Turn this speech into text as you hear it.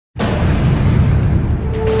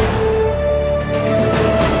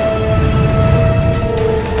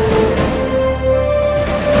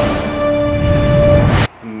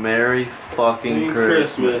fucking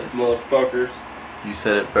Christmas, motherfuckers. You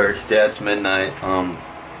said it first. Yeah, it's midnight.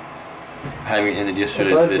 Having ended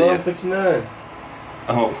yesterday's video. 11:59.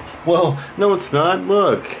 Oh, well, no, it's not.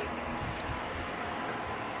 Look.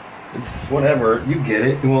 It's whatever. You get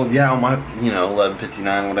it. Well, yeah, on my,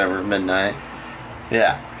 11:59, whatever, midnight.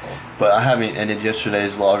 Yeah. But I haven't ended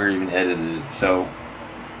yesterday's vlog or even edited it, so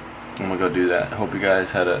I'm gonna go do that. Hope you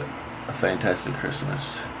guys had a fantastic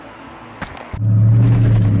Christmas.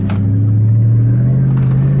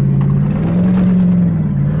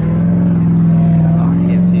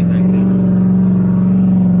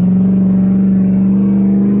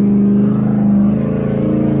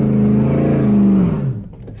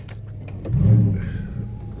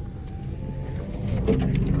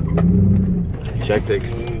 Check the.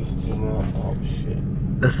 Oh shit.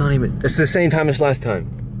 That's not even. It's the same time as last time.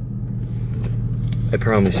 I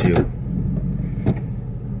promise you.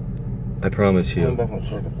 I promise you. I'm back on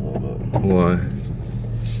check up a little bit. Why?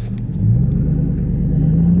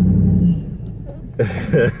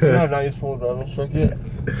 You have not used full driver's check yet?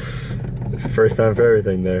 It's the first time for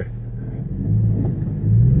everything there.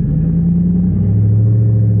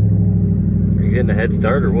 Are you getting a head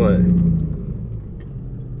start or what?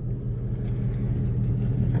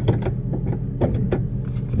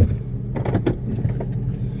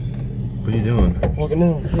 What are you doing? Walking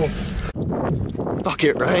in. Fuck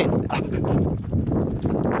it, right?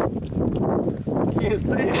 Can't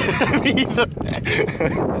see it.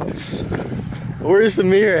 Where's the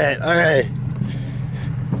mirror at? Alright.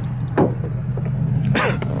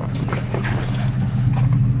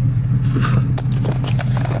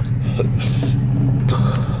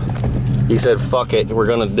 He said, fuck it, we're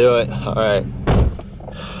gonna do it. Alright.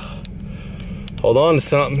 Hold on to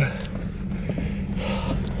something.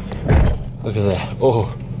 Look at that. Oh.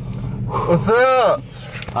 What's up?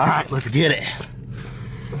 Alright, let's get it.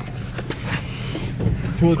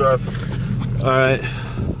 Full drive. Alright.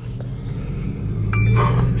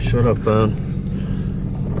 Shut up, phone.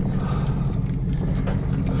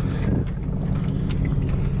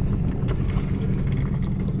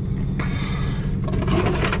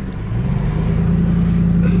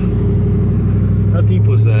 How deep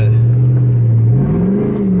was that?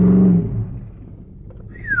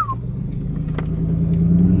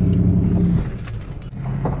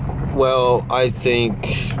 Well, I think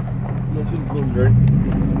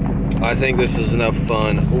this is enough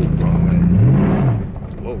fun. Oh, wrong way.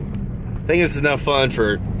 Whoa. I think this is enough fun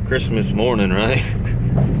for Christmas morning, right?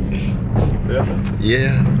 Yeah.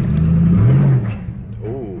 Yeah.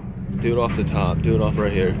 Oh, do it off the top. Do it off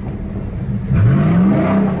right here.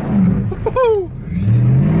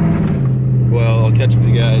 Well, I'll catch up with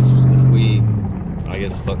you guys if we, I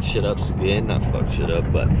guess, fuck shit up again. Not fuck shit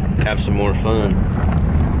up, but have some more fun.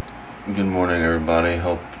 Good morning, everybody.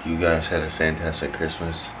 Hope you guys had a fantastic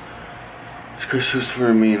Christmas. It's Christmas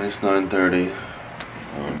for me and it's 9:30.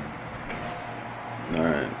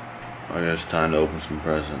 Alright. I guess it's time to open some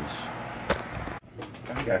presents.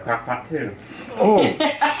 I got a crock pot too. Oh, shit. I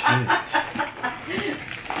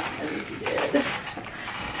think you did.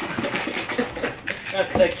 I'm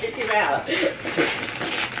gonna kick him out.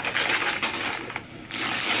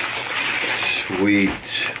 Sweet.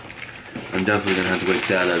 I'm definitely gonna have to wake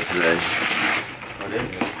that up today. What is it?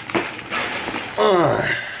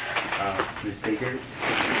 Two speakers?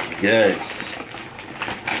 Yes.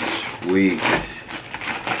 Sweet.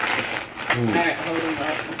 Alright, hold him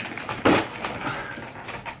up.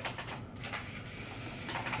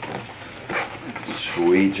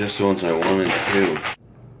 Sweet, just the ones I wanted too.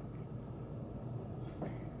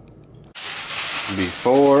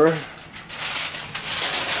 Before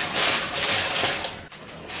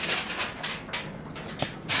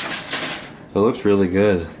it looks really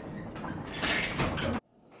good.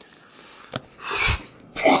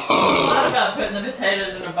 I thought about putting the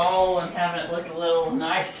potatoes in a bowl and having it look a little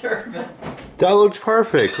nicer, but That looks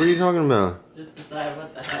perfect. What are you talking about? just decide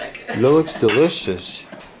what the heck. That looks delicious.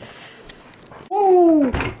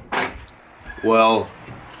 Woo! Well,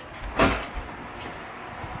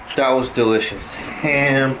 that was delicious.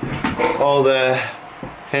 Ham, all the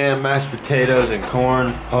ham, mashed potatoes, and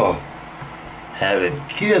corn. Oh, heaven.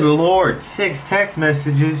 Good Lord, 6 text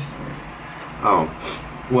messages. Oh,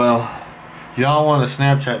 well, y'all want to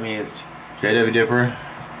Snapchat me, it's JW Dipper.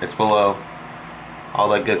 It's below. All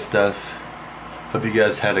that good stuff. Hope you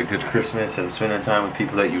guys had a good Christmas and spending time with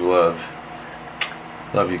people that you love.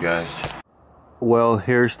 Love you guys. Well,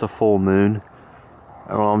 here's the full moon.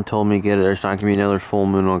 My mom told me to get it. There's not gonna be another full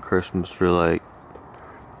moon on Christmas for like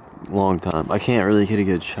a long time. I can't really get a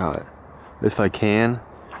good shot. If I can,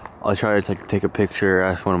 I'll try to take a picture.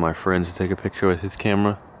 Ask one of my friends to take a picture with his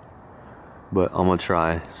camera. but I'm gonna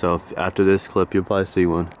try. So after this clip, you'll probably see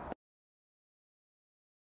one.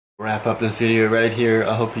 Wrap up this video right here.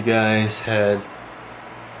 I hope you guys had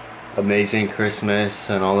amazing Christmas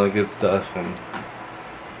and all that good stuff, and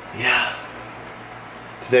yeah,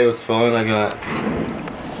 today was fun. I got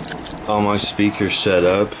all my speakers set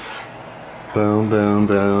up, boom boom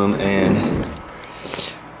boom, and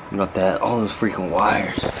got that, all those freaking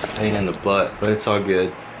wires, pain in the butt, but it's all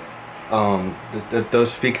good.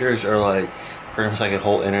 Those speakers are like pretty much like a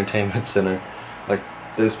whole entertainment center. Like,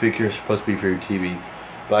 those speakers are supposed to be for your TV,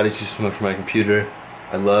 but it's just for my computer.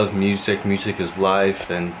 I love music. Music is life,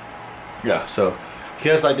 and yeah. So if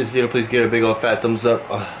you guys like this video, please give it a big old fat thumbs up.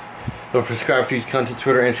 Don't forget to subscribe for future content,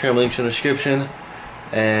 Twitter, Instagram, links in the description,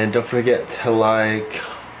 and don't forget to like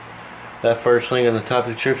that first link in the top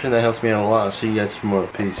description. That helps me out a lot. I'll see you guys tomorrow.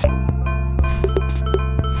 Peace.